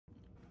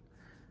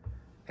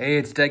Hey,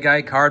 it's Dead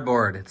Guy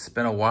Cardboard. It's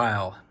been a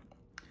while,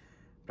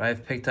 but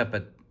I've picked up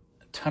a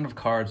ton of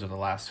cards over the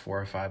last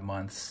 4 or 5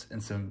 months,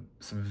 and some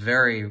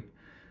very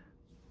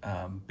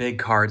big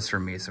cards for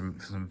me. Some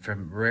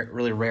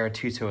really rare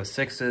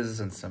T206s,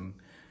 and some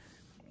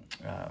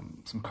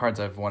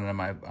cards I've wanted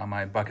on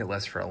my bucket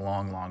list for a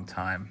long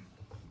time.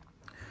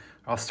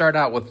 I'll start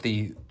out with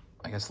the,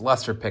 I guess,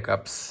 lesser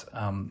pickups.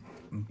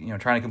 Trying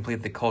to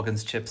complete the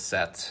Culkin's chip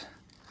set.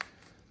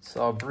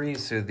 So I'll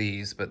breeze through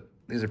these, but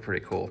these are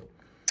pretty cool.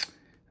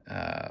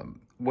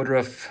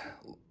 Woodruff,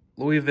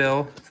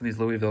 Louisville. Some of these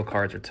Louisville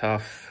cards are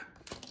tough.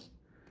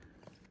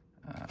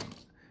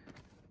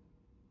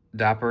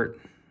 Dappert,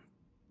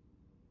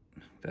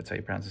 that's how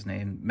you pronounce his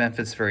name.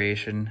 Memphis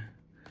variation.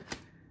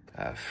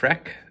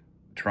 Freck,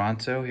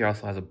 Toronto. He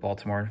also has a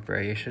Baltimore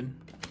variation.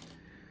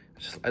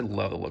 I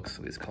love the looks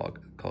of these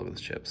Culkin's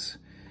chips.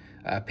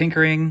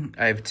 Pinkering,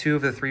 I have 2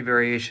 of the 3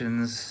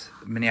 variations.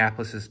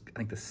 Minneapolis is,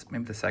 I think,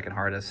 maybe the second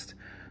hardest.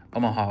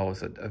 Omaha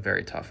was a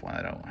very tough one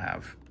I don't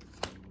have.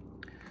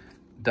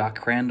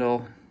 Doc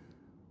Crandall,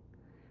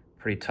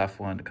 pretty tough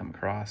one to come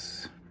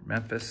across.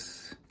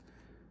 Memphis,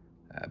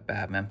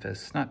 Bad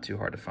Memphis, not too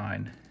hard to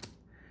find.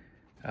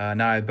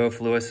 Now I have both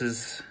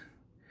Lewis's.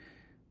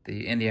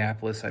 The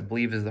Indianapolis, I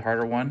believe, is the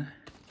harder one.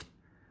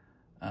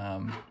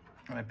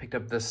 I picked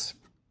up this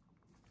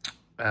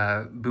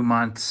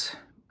Beaumont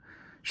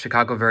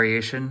Chicago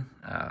variation,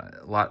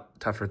 a lot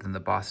tougher than the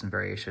Boston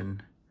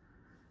variation.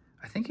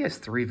 I think he has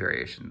 3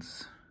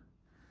 variations.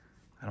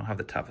 I don't have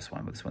the toughest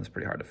one, but this one's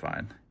pretty hard to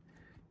find.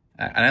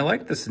 And I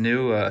like this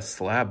new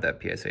slab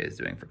that PSA is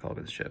doing for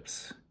Culkin's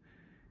chips.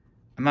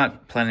 I'm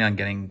not planning on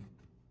getting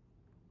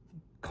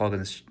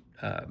Culkin's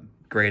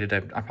graded.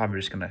 I'm probably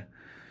just gonna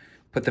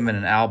put them in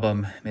an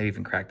album, maybe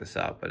even crack this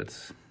out, but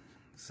it's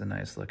a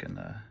nice looking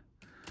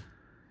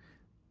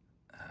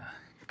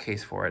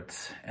case for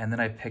it. And then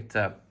I picked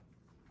up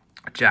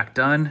Jack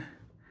Dunn. In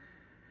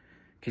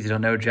case you don't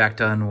know, Jack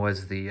Dunn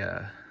was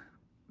the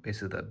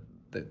basically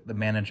the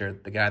manager,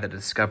 the guy that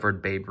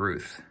discovered Babe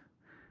Ruth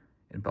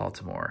in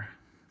Baltimore.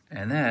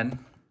 And then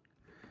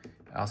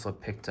I also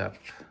picked up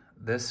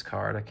this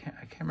card. I can't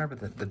remember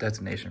the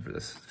designation for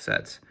this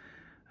set,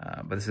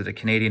 but this is a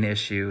Canadian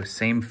issue,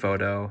 same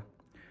photo.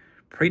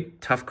 Pretty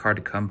tough card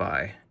to come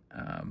by,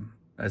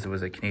 as it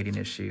was a Canadian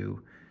issue,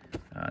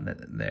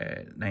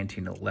 the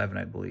 1911,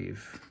 I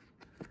believe.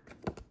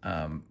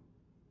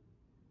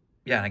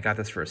 Yeah, and I got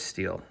this for a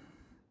steal.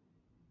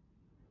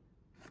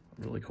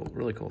 Really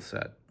cool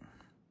set.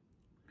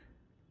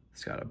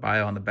 It's got a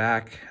bio on the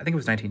back. I think it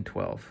was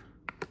 1912.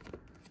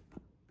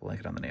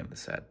 Blanket on the name of the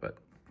set, but.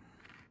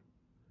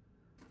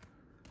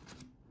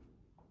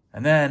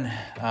 And then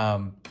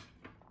I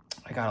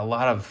got a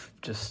lot of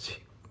just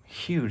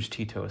huge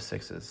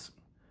T206s.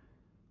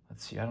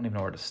 Let's see, I don't even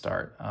know where to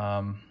start.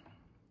 Start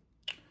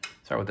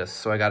with this.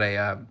 So I got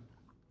a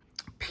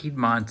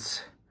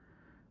Piedmont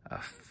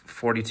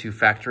 42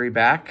 factory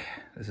back.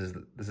 This is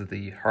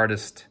the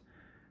hardest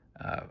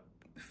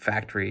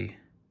factory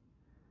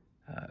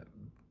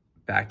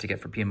back to get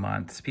for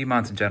Piedmonts.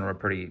 Piedmonts in general are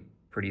pretty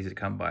easy to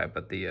come by,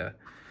 but the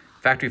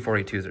factory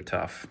 42s are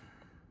tough.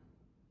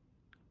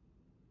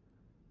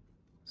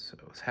 So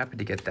I was happy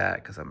to get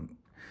that because I'm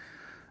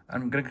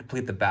gonna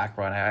complete the back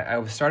run. I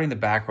was starting the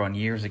back run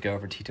years ago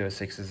for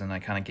T206s, and I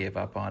kind of gave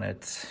up on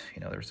it.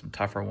 There were some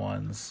tougher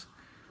ones,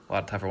 a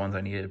lot of tougher ones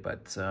I needed,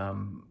 but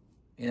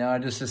I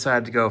just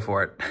decided to go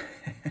for it.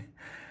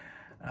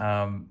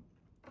 I'll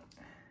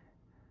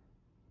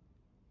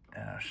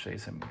show you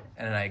some.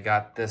 And then I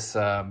got this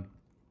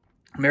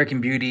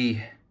American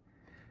Beauty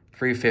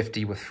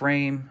 350 with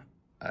frame,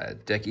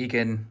 Dick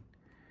Egan.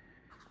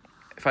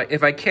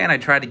 If I can, I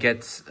try to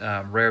get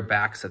rare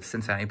backs of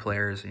Cincinnati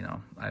players.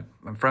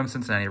 I'm from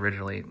Cincinnati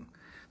originally,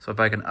 so if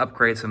I can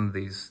upgrade some of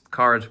these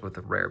cards with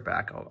a rare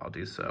back, I'll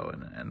do so.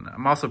 And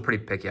I'm also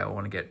pretty picky. I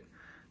want to get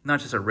not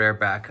just a rare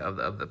back of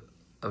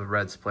the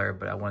Reds player,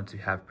 but I want to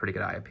have pretty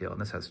good eye appeal,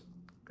 and this has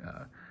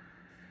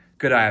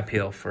good eye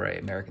appeal for an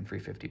American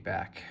 350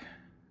 back.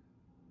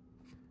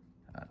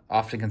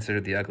 Often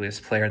considered the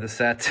ugliest player in the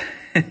set,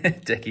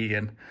 Dick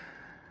Egan.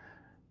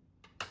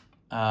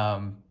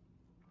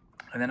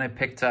 And then I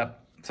picked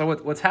up, so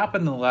what's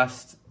happened in the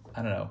last,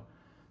 I don't know,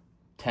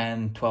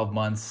 10, 12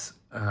 months,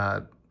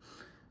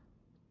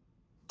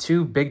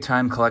 2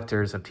 big-time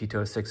collectors of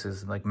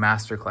T206s, like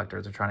master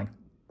collectors, are trying to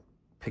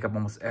pick up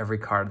almost every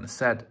card in the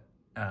set,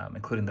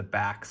 including the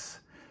backs.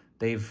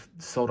 They've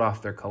sold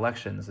off their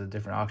collections at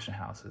different auction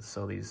houses.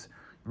 So these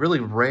really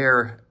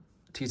rare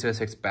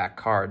T206 back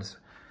cards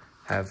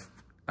have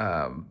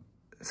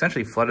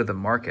essentially flooded the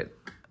market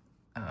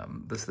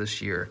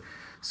this year.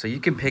 So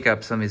you can pick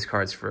up some of these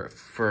cards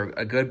for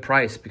a good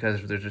price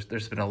because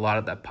there's been a lot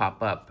of that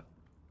pop up.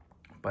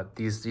 But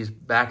these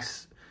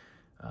backs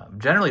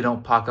generally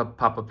don't pop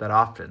up that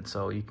often,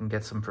 so you can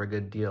get some for a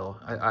good deal.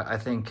 I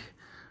think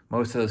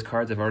most of those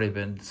cards have already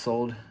been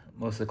sold.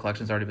 Most of the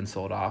collection's already been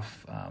sold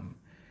off.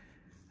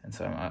 And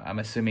so I'm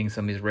assuming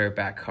some of these rare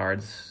back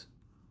cards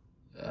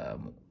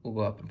will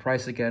go up in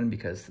price again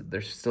because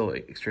they're still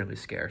extremely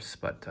scarce.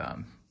 But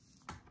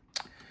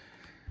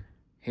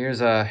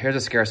Here's a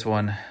scarce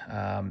one.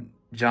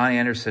 John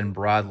Anderson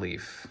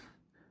Broadleaf,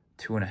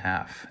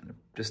 2.5.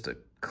 Just a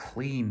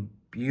clean,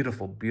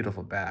 beautiful,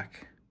 beautiful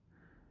back.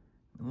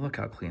 Look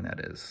how clean that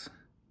is.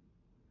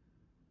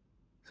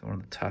 So one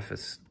of the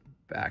toughest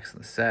backs in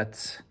the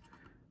set.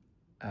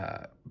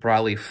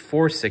 Broadleaf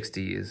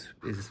 460 is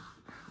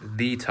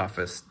the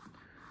toughest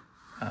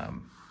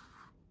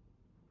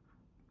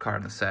card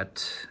in the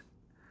set.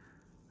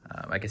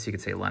 I guess you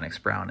could say Lennox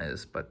Brown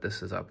is, but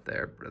this is up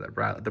there. The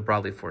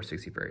Broadleaf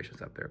 460 variation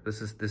is up there.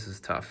 This is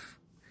tough.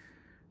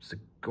 Just a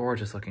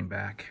gorgeous looking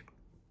back.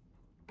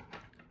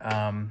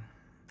 And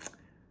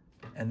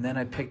then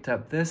I picked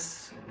up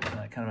this kind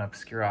of an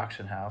obscure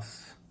auction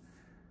house.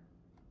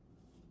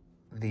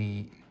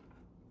 This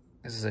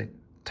is a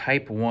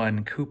Type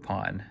 1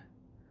 coupon.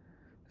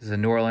 This is a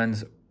New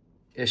Orleans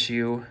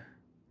issue,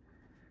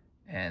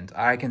 and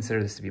I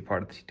consider this to be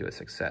part of the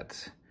T206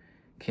 sets.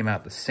 Came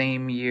out the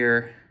same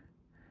year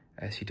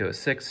as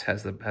T206,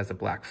 has the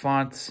black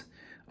fonts,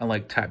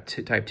 unlike Type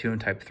 2 and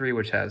Type 3,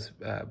 which has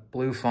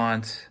blue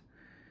font.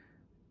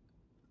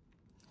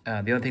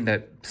 The only thing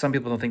that some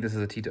people don't think this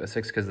is a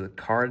T206 because the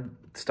card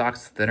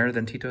stock's thinner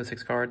than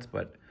T206 cards,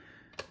 but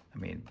I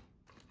mean,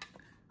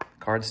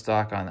 card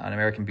stock on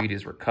American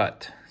Beauties were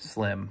cut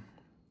slim,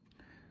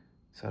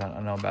 so I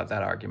don't know about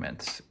that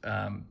argument.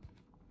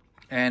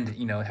 And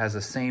you know, it has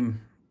the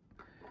same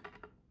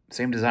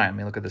design. I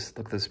mean, look at this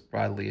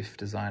broadleaf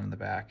design in the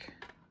back.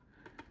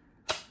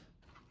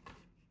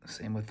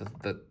 Same with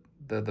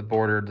the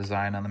border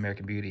design on the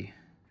American Beauty.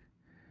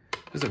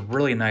 This is a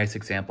really nice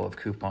example of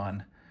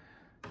coupon.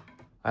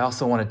 I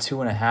also want a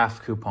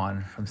 2.5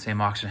 coupon from the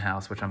same auction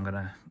house, which I'm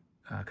gonna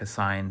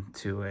consign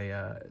to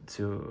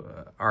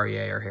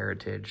REA or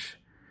Heritage,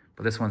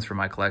 but this one's for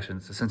my collection.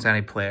 It's a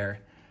Cincinnati Player,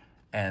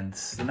 and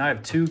so now I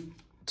have two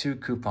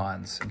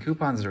coupons, and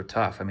coupons are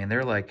tough. I mean,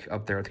 they're like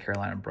up there with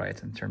Carolina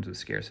Brights in terms of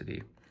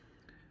scarcity.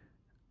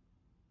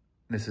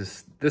 This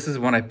is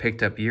one I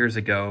picked up years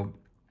ago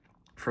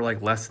for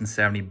like less than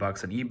 70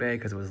 bucks on eBay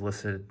because it was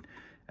listed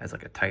as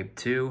like a Type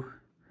 2.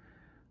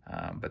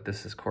 But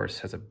this, of course,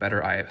 has a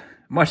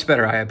much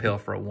better eye appeal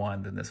for a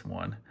 1 than this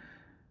one.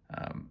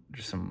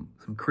 Just some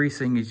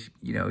creasing,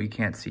 you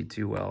can't see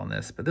too well on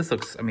this. But this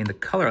looks, I mean, the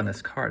color on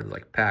this card is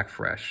like pack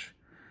fresh.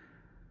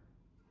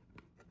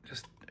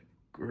 Just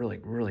really,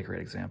 really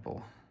great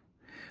example.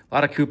 A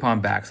lot of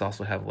coupon backs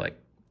also have like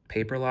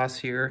paper loss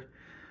here.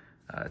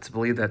 It's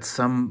believed that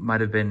some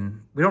might have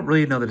been, we don't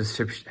really know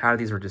how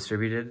these were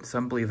distributed.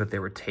 Some believe that they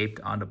were taped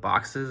onto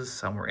boxes.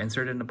 Some were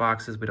inserted into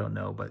boxes. We don't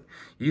know, but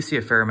you see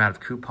a fair amount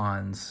of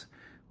coupons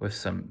with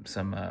some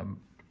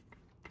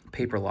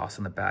paper loss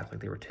in the back,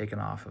 like they were taken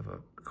off of a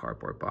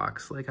cardboard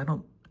box. Like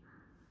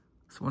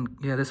this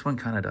one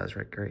kind of does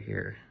right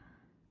here.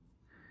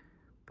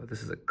 But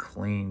this is a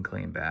clean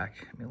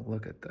back. I mean,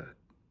 look at the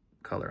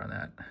color on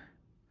that.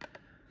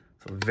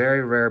 So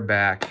very rare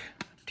back,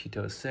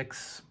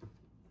 T206.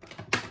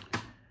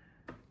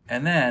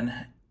 And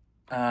then,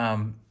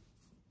 my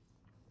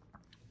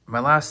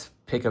last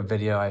pickup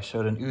video, I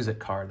showed an Ouzit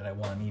card that I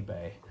won on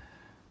eBay.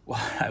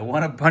 Well, I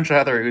won a bunch of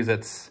other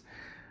Ouzits,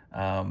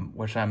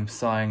 which I'm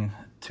selling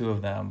 2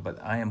 of them, but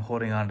I am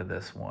holding on to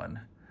this one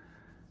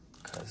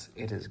because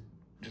it is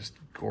just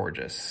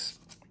gorgeous.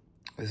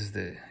 This is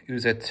the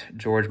Ouzit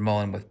George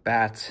Mullin with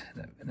bat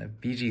and a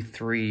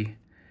BG3.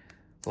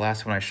 The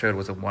last one I showed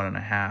was a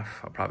 1.5.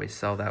 I'll probably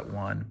sell that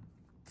one.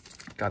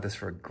 Got this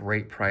for a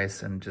great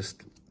price, and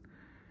just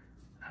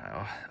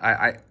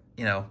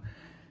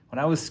when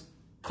I was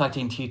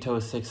collecting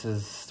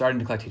T206s, starting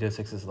to collect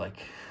T206s like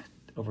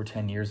over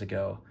 10 years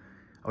ago,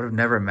 I would have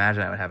never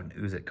imagined I would have an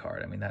Ouzit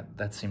card. I mean,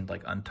 that seemed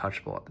like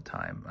untouchable at the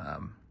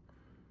time.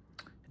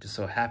 Just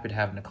so happy to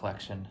have in the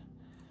collection.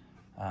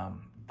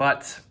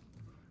 But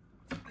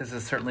this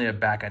is certainly a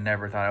back I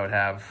never thought I would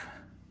have.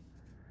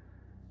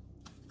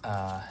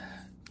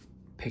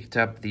 Picked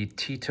up the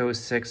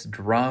T206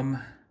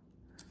 drum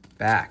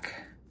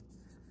back.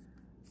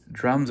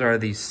 Drums are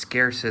the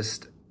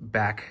scarcest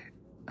back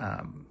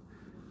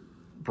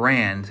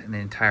brand in the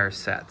entire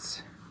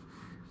sets.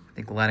 I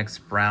think Lennox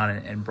Brown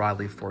and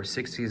Broadleaf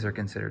 460s are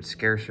considered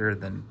scarcer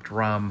than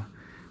drum,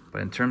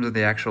 but in terms of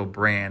the actual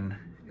brand,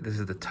 this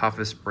is the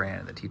toughest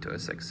brand in the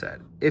T206 set.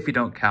 If you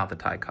don't count the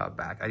Ty Cobb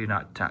back. I do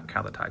not count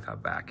the Ty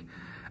Cobb back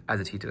as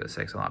a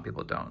T206. A lot of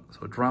people don't.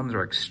 So drums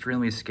are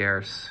extremely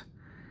scarce.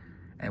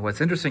 And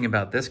what's interesting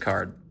about this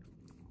card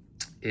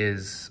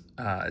is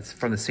it's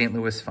from the St.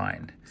 Louis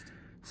find.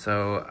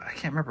 So I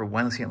can't remember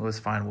when the St. Louis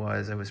find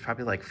was. It was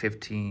probably like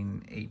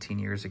 15, 18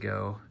 years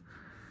ago.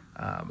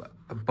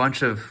 A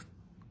bunch of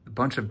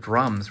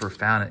drums were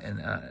found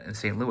in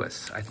St.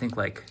 Louis. I think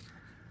like,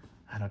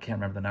 can't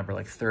remember the number,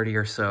 like 30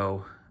 or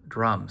so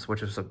drums,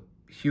 which is a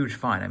huge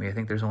find. I mean, I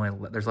think there's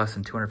less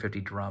than 250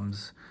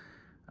 drums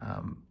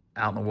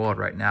out in the world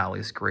right now, at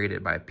least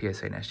graded by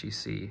PSA and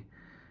SGC.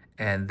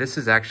 And this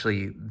is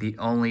actually the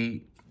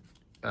only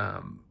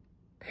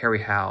Harry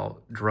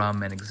Howell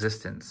drum in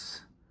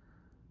existence,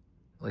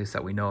 at least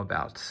that we know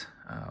about.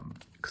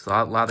 Because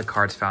a lot of the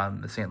cards found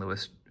in the St.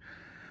 Louis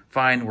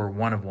find were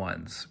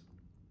one-of-ones.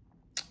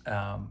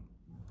 And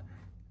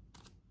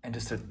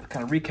just to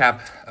kind of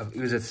recap of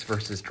Uzits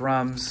versus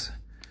drums,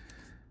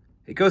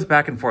 it goes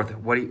back and forth.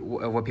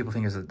 What people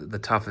think is the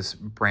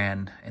toughest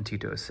brand in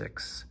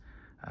T206.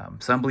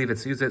 Some believe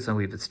it's Uzit, some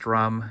believe it's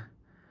drum.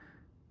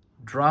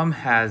 Drum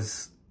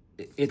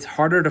it's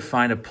harder to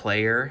find a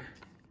player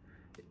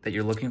that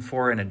you're looking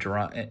for in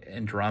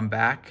drum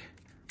back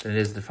than it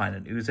is to find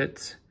an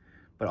Uzit.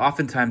 But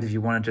oftentimes, if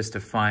you want just to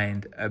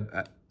find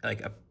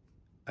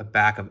a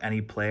back of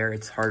any player,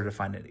 it's harder to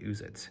find an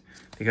Uzit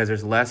because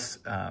there's less.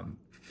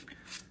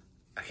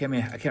 I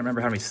can't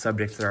remember how many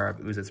subjects there are of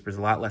Uzits, but there's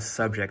a lot less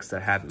subjects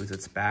that have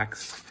Uzits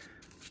backs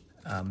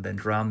than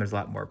drum. There's a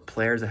lot more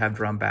players that have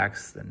drum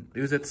backs than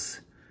Uzits,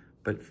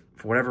 but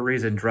for whatever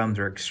reason, drums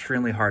are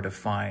extremely hard to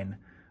find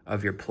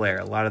of your player.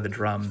 A lot of the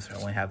drums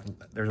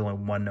there's only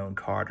one known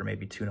card or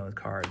maybe two known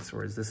cards,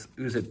 whereas this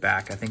Uzit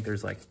back, I think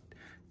there's like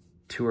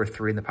 2 or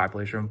 3 in the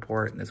population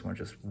report, and this one's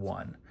just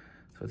 1.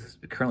 So it's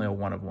currently a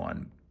 1 of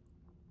 1.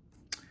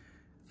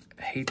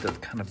 I hate the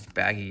kind of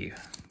baggy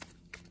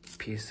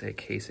PSA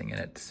casing in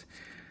it.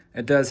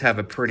 It does have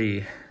a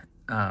pretty,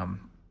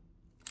 some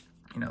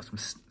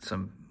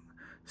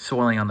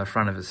soiling on the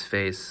front of his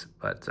face,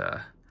 but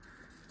I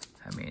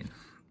mean,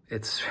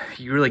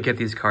 you really get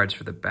these cards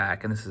for the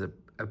back, and this is a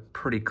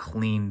pretty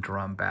clean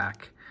drum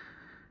back.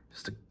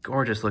 Just a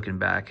gorgeous looking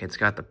back. It's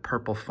got the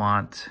purple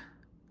font.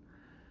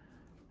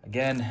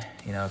 Again,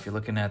 if you're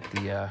looking at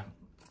the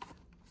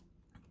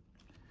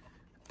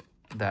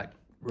that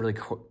really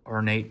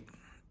ornate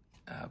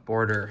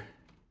border,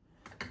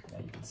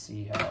 you can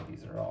see how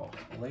these are all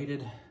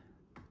related.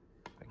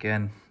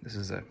 Again,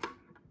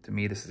 to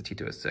me, this is a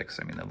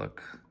T206. I mean, they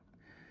look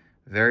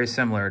very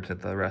similar to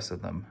the rest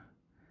of them.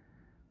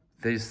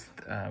 These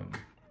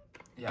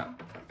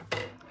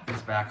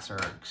backs are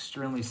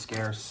extremely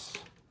scarce.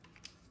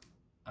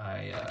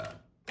 I'm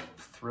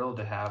thrilled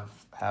to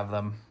have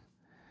them.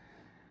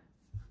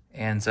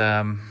 And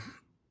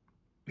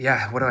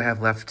what do I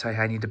have left?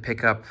 I need to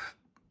pick up.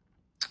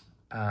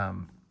 I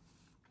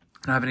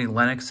don't have any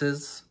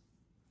Lennoxes.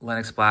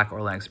 Lennox Black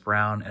or Lennox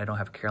Brown, and I don't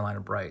have Carolina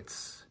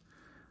Brights.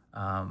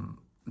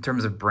 In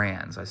terms of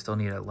brands, I still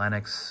need a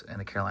Lennox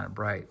and a Carolina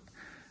Bright.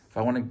 If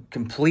I want to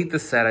complete the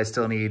set, I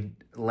still need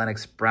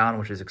Lennox Brown,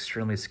 which is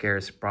extremely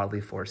scarce,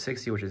 Broadleaf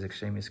 460, which is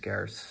extremely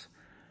scarce,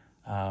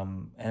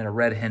 and a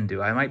Red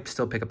Hindu. I might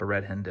still pick up a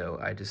Red Hindu.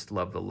 I just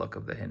love the look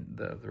of the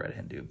Red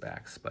Hindu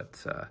backs.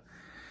 But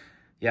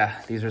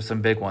these are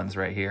some big ones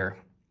right here.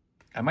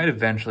 I might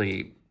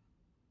eventually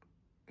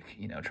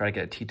try to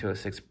get a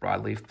T206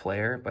 broadleaf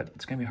player, but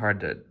it's going to be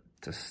hard to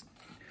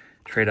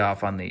trade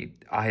off on the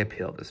eye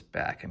appeal of this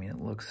back. I mean, it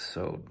looks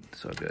so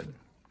good.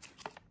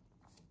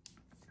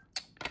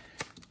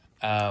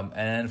 And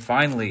then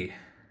finally,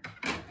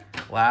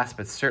 last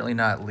but certainly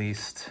not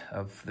least,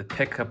 of the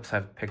pickups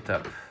I've picked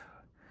up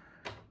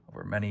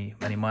over many,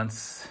 many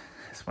months,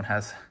 this one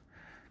has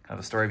kind of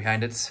a story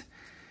behind it.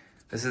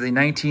 This is the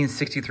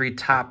 1963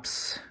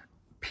 Topps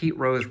Pete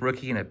Rose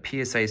rookie in a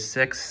PSA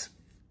 6.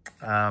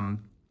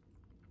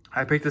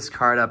 I picked this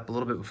card up a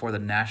little bit before the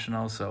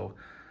National, so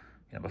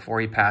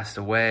before he passed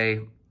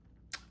away.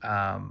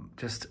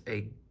 Just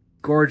a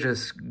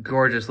gorgeous,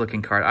 gorgeous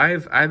looking card.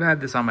 I've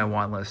had this on my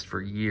want list for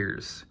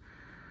years,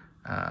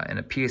 in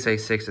a PSA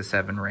 6 to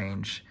 7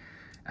 range.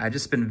 I've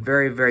just been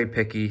very, very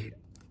picky.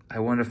 I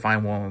wanted to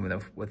find one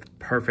with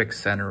perfect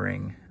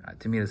centering.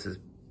 To me, this is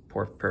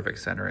perfect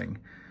centering.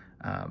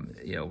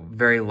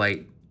 Very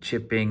light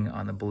chipping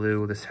on the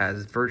blue. This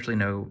has virtually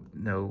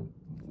no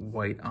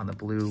white on the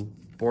blue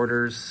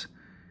borders,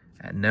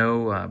 and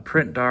no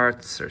print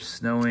darts or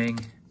snowing,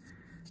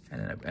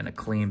 and a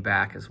clean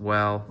back as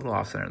well. A little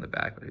off center in the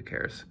back, but who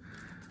cares?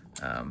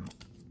 I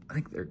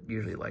think they're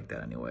usually like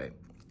that anyway.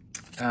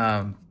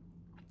 And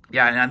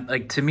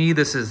to me,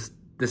 this is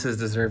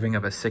deserving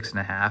of a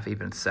 6.5,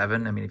 even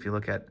 7. I mean, if you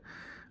look at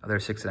other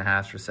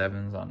 6.5s or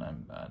 7s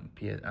on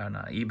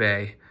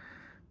eBay,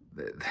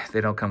 they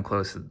don't come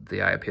close to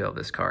the eye appeal of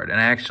this card. And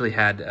I actually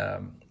had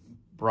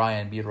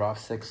Brian Biederoff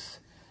 6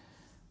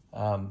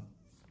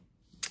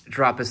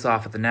 drop this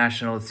off at the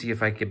National. Let's see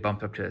if I could get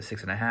bumped up to a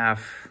 6.5,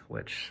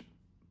 which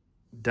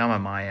dumb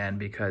on my end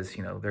because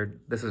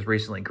this is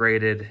recently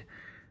graded.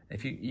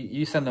 If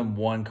you send them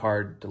one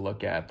card to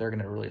look at, they're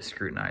going to really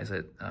scrutinize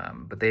it.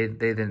 But they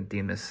didn't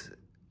deem this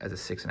as a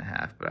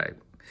 6.5, but I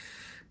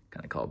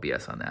kind of call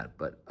BS on that.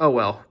 But oh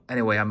well.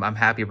 Anyway, I'm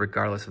happy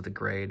regardless of the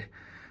grade.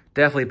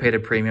 Definitely paid a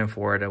premium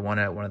for it. I won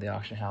it at one of the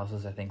auction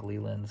houses, I think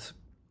Leland's.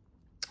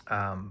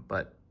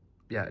 But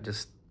yeah,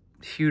 just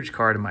huge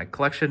card in my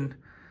collection.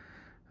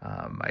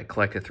 I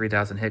collected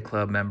 3,000 Hit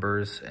Club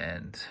members,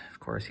 and of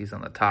course he's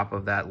on the top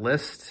of that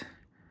list.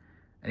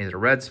 And he's a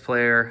Reds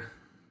player,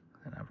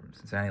 and I'm from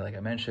Cincinnati, like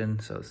I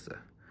mentioned, so it's a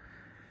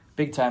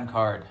big time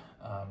card.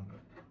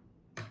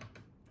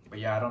 But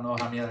yeah, I don't know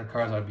how many other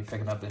cards I'd be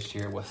picking up this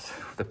year with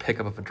the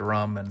pickup of a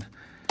drum and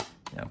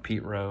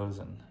Pete Rose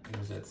and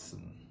Uzits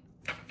and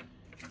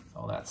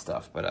all that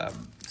stuff. But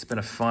it's been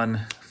a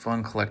fun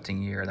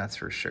collecting year, that's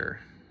for sure.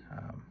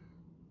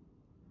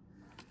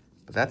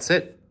 But that's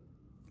it.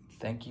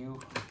 Thank you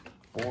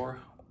for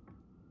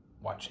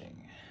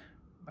watching.